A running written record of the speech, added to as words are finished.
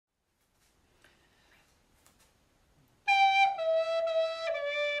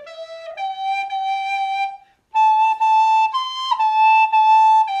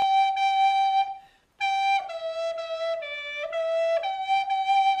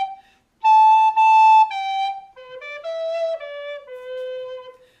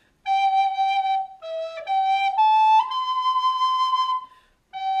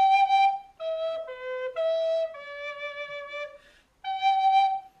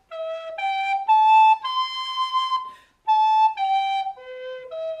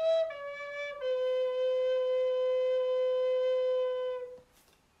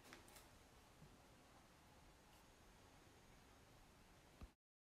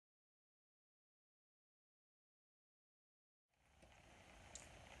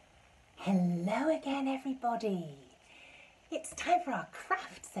Hello again, everybody. It's time for our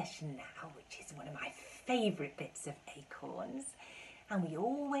craft session now, which is one of my favourite bits of Acorns. And we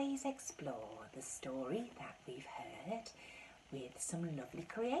always explore the story that we've heard with some lovely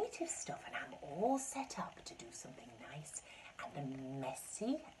creative stuff. And I'm all set up to do something nice and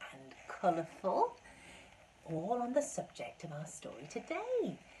messy and colourful, all on the subject of our story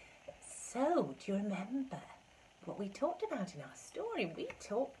today. So, do you remember what we talked about in our story? We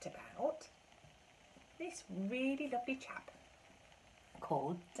talked about this really lovely chap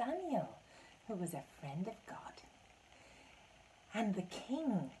called Daniel, who was a friend of God. And the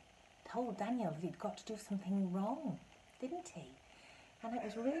king told Daniel that he'd got to do something wrong, didn't he? And it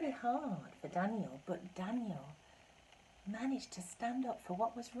was really hard for Daniel, but Daniel managed to stand up for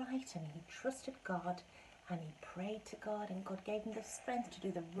what was right, and he trusted God and he prayed to God, and God gave him the strength to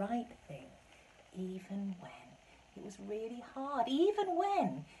do the right thing, even when it was really hard, even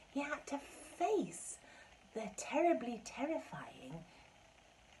when he had to face the terribly terrifying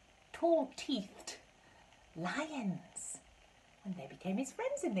tall-teethed lions. And they became his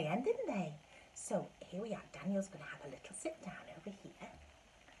friends in the end, didn't they? So here we are. Daniel's going to have a little sit down over here.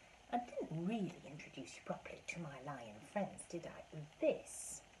 I didn't really introduce you properly to my lion friends, did I?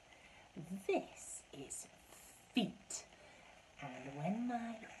 This is Feet. And when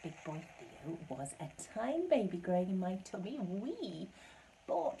my big boy Theo was a tiny baby growing in my tummy, we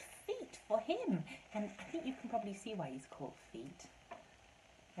bought Feet for him. And I think you can probably see why he's called Feet.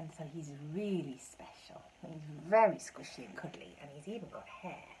 And so he's really special. He's very squishy and cuddly, and he's even got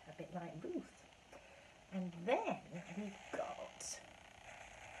hair, a bit like Ruth. And then we've got,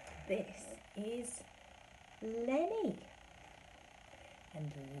 this is Lenny.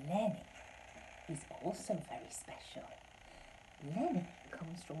 And Lenny is also very special. Lenny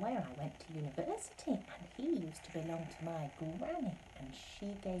comes from where I went to university, and he used to belong to my granny, and she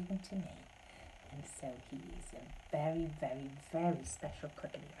gave him to me. And so he is a very, very, very special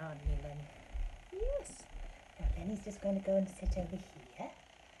cuddly, aren't you, Lenny? Yes. Now Lenny's just going to go and sit over here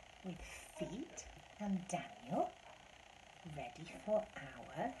with Feet and Daniel, ready for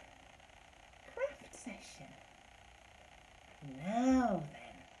our craft session. Now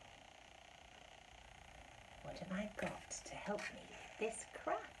then, what have I got to help me with this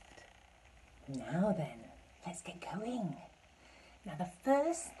craft? Now then, let's get going. Now the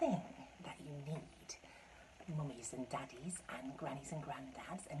first thing that you need, mummies and daddies and grannies and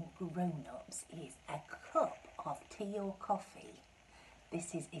granddads and grown-ups, is a cup of tea or coffee.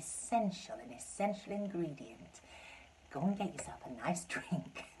 This is essential, an essential ingredient. Go and get yourself a nice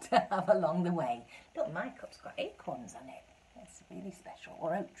drink to have along the way. Look, my cup's got acorns on it. That's really special.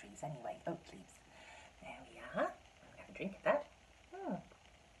 Or oak trees anyway, oak leaves. There we are. Have a drink of that.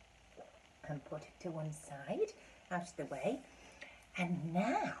 And put it to one side, out of the way. And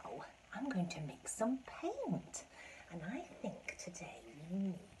now I'm going to mix some paint. And I think today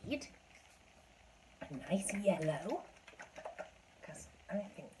we need a nice yellow, because I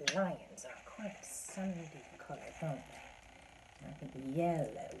think lions are quite sandy coloured, aren't they? I think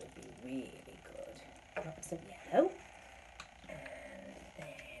yellow would be really good. Lots of yellow. And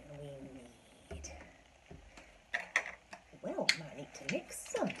then we need, well, we might need to mix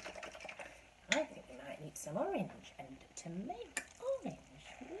some. I think we might need some orange. And to make orange,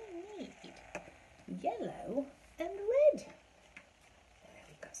 we need yellow and red. There,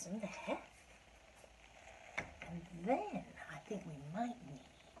 we've got some there. And then I think we might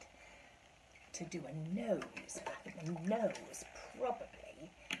need to do a nose. I think the nose probably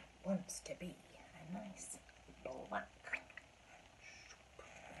wants to be a nice black.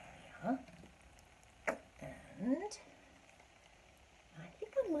 There we are. And I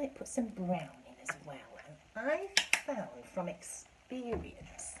think I might put some brown in as well. And I found from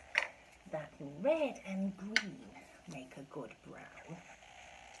experience that red and green make a good brown.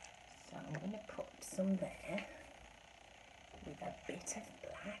 So I'm going to put some there with a bit of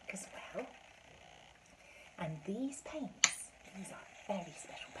black as well. And these paints, these are very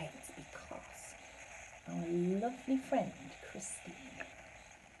special paints because our lovely friend Christine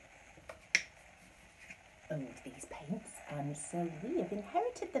owned these paints, and so we have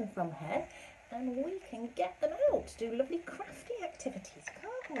inherited them from her, and we can get them out to do lovely crafty activities,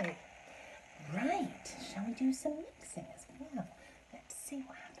 can't we? Right, shall we do some mixing as well? Let's see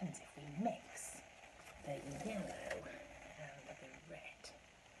what happens if we mix the yellow and the red.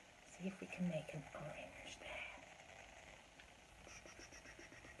 See if we can make an orange there.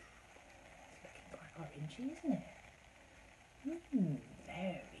 It's looking quite orangey, isn't it?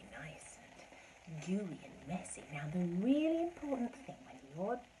 Very nice and gooey and messy. Now the really important thing when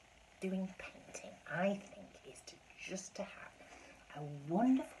you're doing painting, I think, is to have a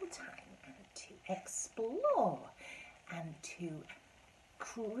wonderful time explore and to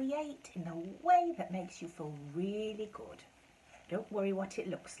create in a way that makes you feel really good. Don't worry what it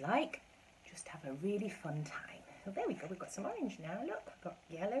looks like, just have a really fun time. So there we go, we've got some orange now, look, I've got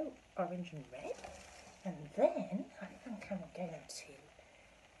yellow, orange and red. And then I think I'm going to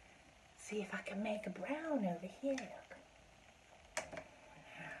see if I can make a brown over here, look.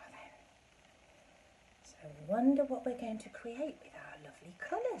 Now then, so I wonder what we're going to create with our lovely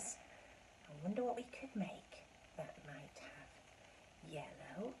colours. I wonder what we could make that might have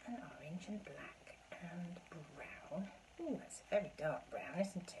yellow and orange and black and brown. Ooh, that's a very dark brown,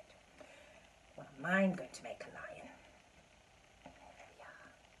 isn't it? Well, I'm going to make a lion. There we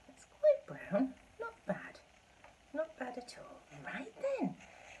are. It's quite brown. Not bad. Not bad at all. Right then.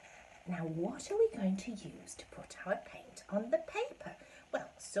 Now, what are we going to use to put our paint on the paper? Well,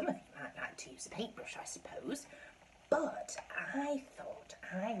 some of you might like to use a paintbrush, I suppose, but I thought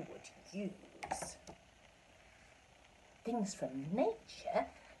I would use things from nature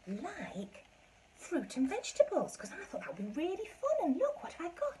like fruit and vegetables, because I thought that would be really fun. And look, what have I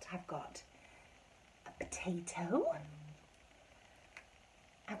got? I've got a potato,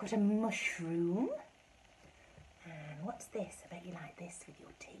 I've got a mushroom, and what's this? I bet you like this with your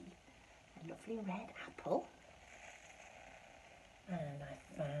tea. A lovely red apple, and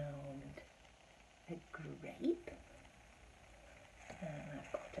I found a grape, and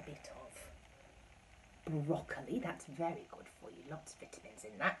I've got a bit of broccoli. That's very good for you, lots of vitamins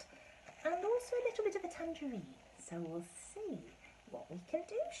in that, and also a little bit of a tangerine. So we'll see what we can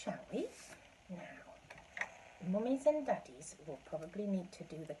do, shall we? Now, mummies and daddies will probably need to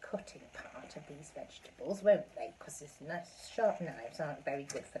do the cutting part of these vegetables, won't they? Because these nice sharp knives aren't very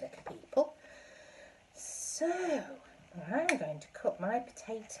good for little people. So, I'm going to cut my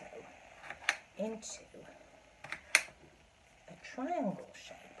potato into a triangle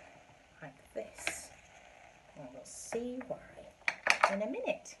shape, like this. And we'll see why in a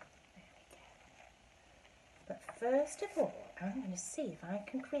minute. There we go. But first of all, I'm going to see if I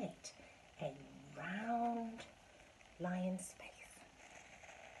can create a round lion's face.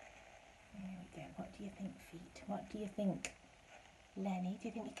 There we go. What do you think, feet? What do you think? Lenny, do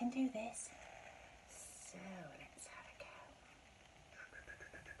you think we can do this? So, let's have a go.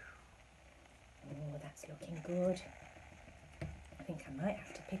 Oh, that's looking good. I think I might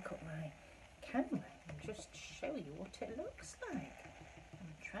have to pick up my camera and just show you what it looks like.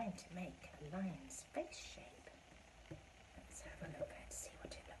 I'm trying to make a lion's face shape. Let's have a look, let's see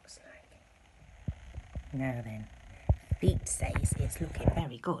what it looks like. Now then, Feet says it's looking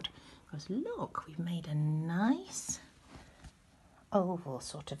very good, because look, we've made a nice oval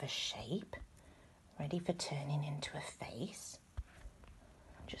sort of a shape, ready for turning into a face,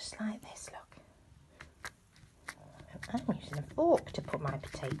 just like this, look. And I'm using a fork to put my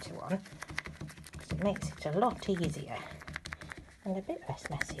potato on, because it makes it a lot easier and a bit less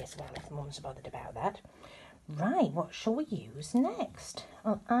messy as well, if Mum's bothered about that. Right, what shall we use next?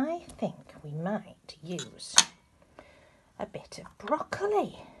 Well, I think we might use a bit of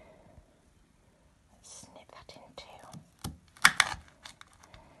broccoli. Let's snip that in two.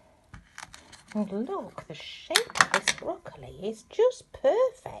 And look, the shape of this broccoli is just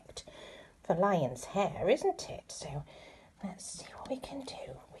perfect for lion's hair, isn't it? So let's see what we can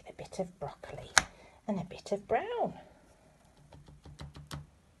do with a bit of broccoli and a bit of brown.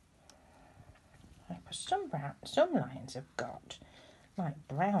 Some lions have got like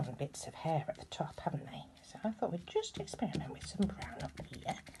brown bits of hair at the top, haven't they? So I thought we'd just experiment with some brown up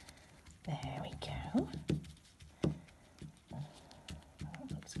here. There we go.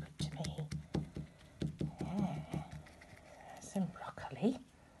 That looks good to me. Yeah. Some broccoli.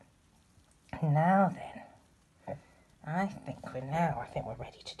 Now then, I think we're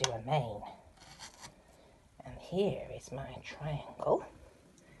ready to do a mane. And here is my triangle.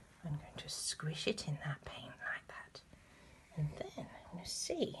 I'm going to squish it in that paint like that. And then I'm going to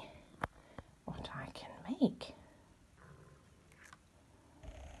see what I can make.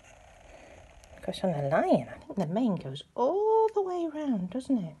 Because on the lion, I think the mane goes all the way around,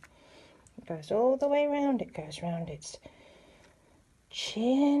 doesn't it? It goes all the way around. It goes around its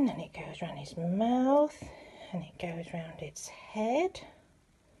chin, and it goes around its mouth, and it goes around its head.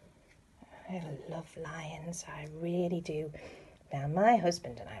 I love lions, I really do. Now, my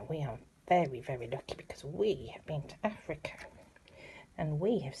husband and I, we are very, very lucky because we have been to Africa and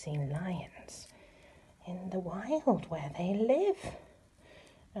we have seen lions in the wild where they live.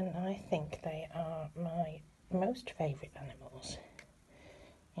 And I think they are my most favourite animals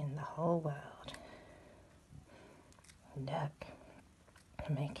in the whole world. Look,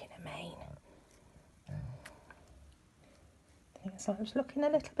 I'm making a mane. I think it's looking a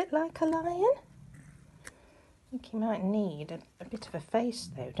little bit like a lion. think he might need a bit of a face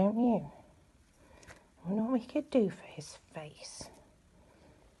though, don't you? I wonder what we could do for his face.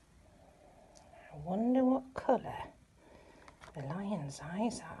 I wonder what colour the lion's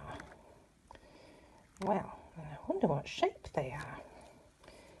eyes are. Well, I wonder what shape they are.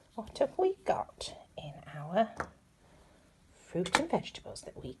 What have we got in our fruit and vegetables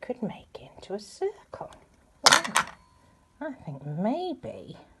that we could make into a circle? Well, I think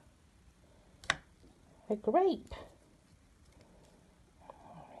maybe a grape.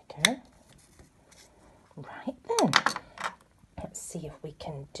 There we go. Right then, let's see if we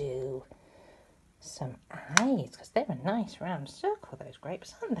can do some eyes, because they're a nice round circle, those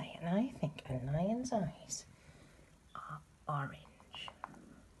grapes, aren't they? And I think a lion's eyes are orange.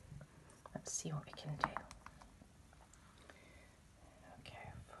 Let's see what we can do.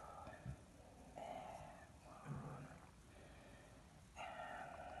 Okay, there, one,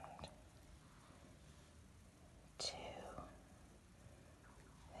 and two.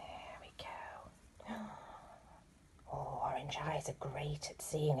 There we go. Oh, orange eyes are great at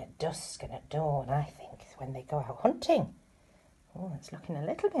seeing at dusk and at dawn, I think, when they go out hunting. Oh, it's looking a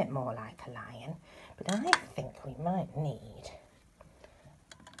little bit more like a lion, but I think we might need...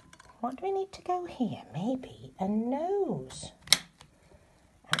 What do we need to go here? Maybe a nose.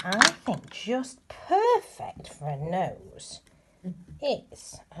 And I think just perfect for a nose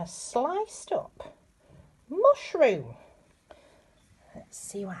is a sliced up mushroom. Let's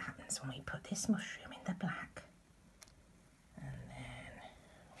see what happens when we put this mushroom in the black. And then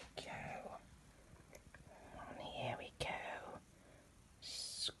we go. And here we go.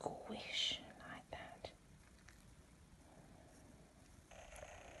 Squish like that.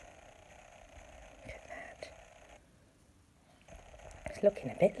 Look at that. It's looking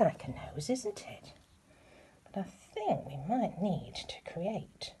a bit like a nose, isn't it? But I think we might need to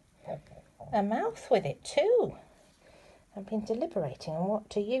create a mouth with it too. I've been deliberating on what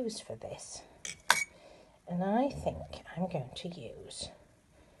to use for this, and I think I'm going to use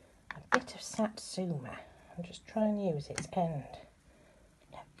a bit of satsuma. I'll just try and use its end.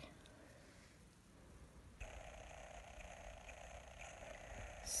 Look.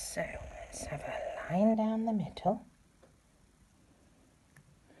 So let's have a line down the middle,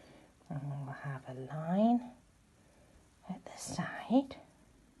 and we'll have a line at the side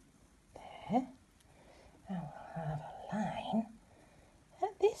there, and we'll have a line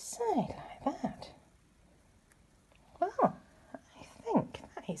at this side like that. Well, I think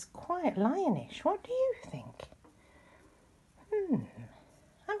that is quite lionish. What do you think?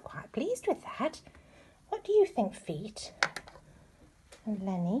 I'm quite pleased with that. What do you think, Feet and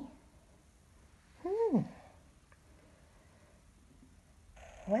Lenny?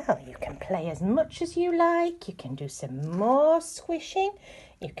 Well, you can play as much as you like. You can do some more squishing.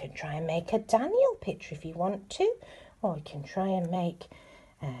 You can try and make a Daniel picture if you want to. Or you can try and make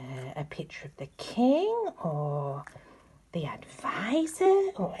a picture of the king or the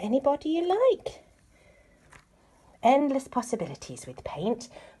advisor or anybody you like. Endless possibilities with paint.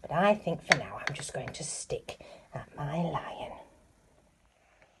 But I think for now I'm just going to stick at my lion.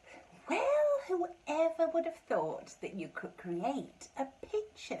 Well, whoever would have thought that you could create a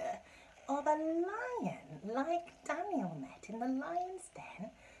picture of a lion like Daniel met in the lion's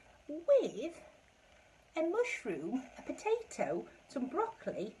den with a mushroom, a potato, some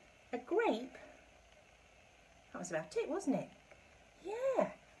broccoli, a grape. That was about it, wasn't it? Yeah,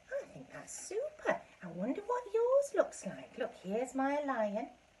 I think that's super. I wonder what yours looks like. Look, here's my lion.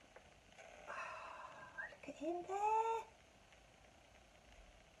 Oh, look at him there.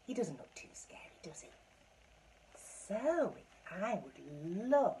 He doesn't look too scary, does he? So, I would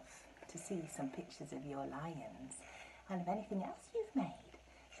love to see some pictures of your lions and of anything else you've made.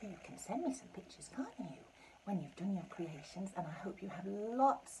 So you can send me some pictures, can't you, when you've done your creations, and I hope you have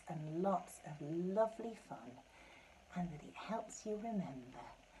lots and lots of lovely fun and that it helps you remember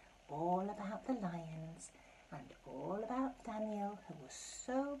all about the lions and all about Daniel, who was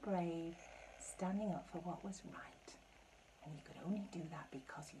so brave, standing up for what was right. And he could only do that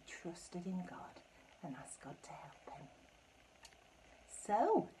because he trusted in God and asked God to help him.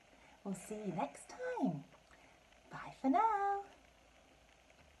 So, we'll see you next time. Bye for now.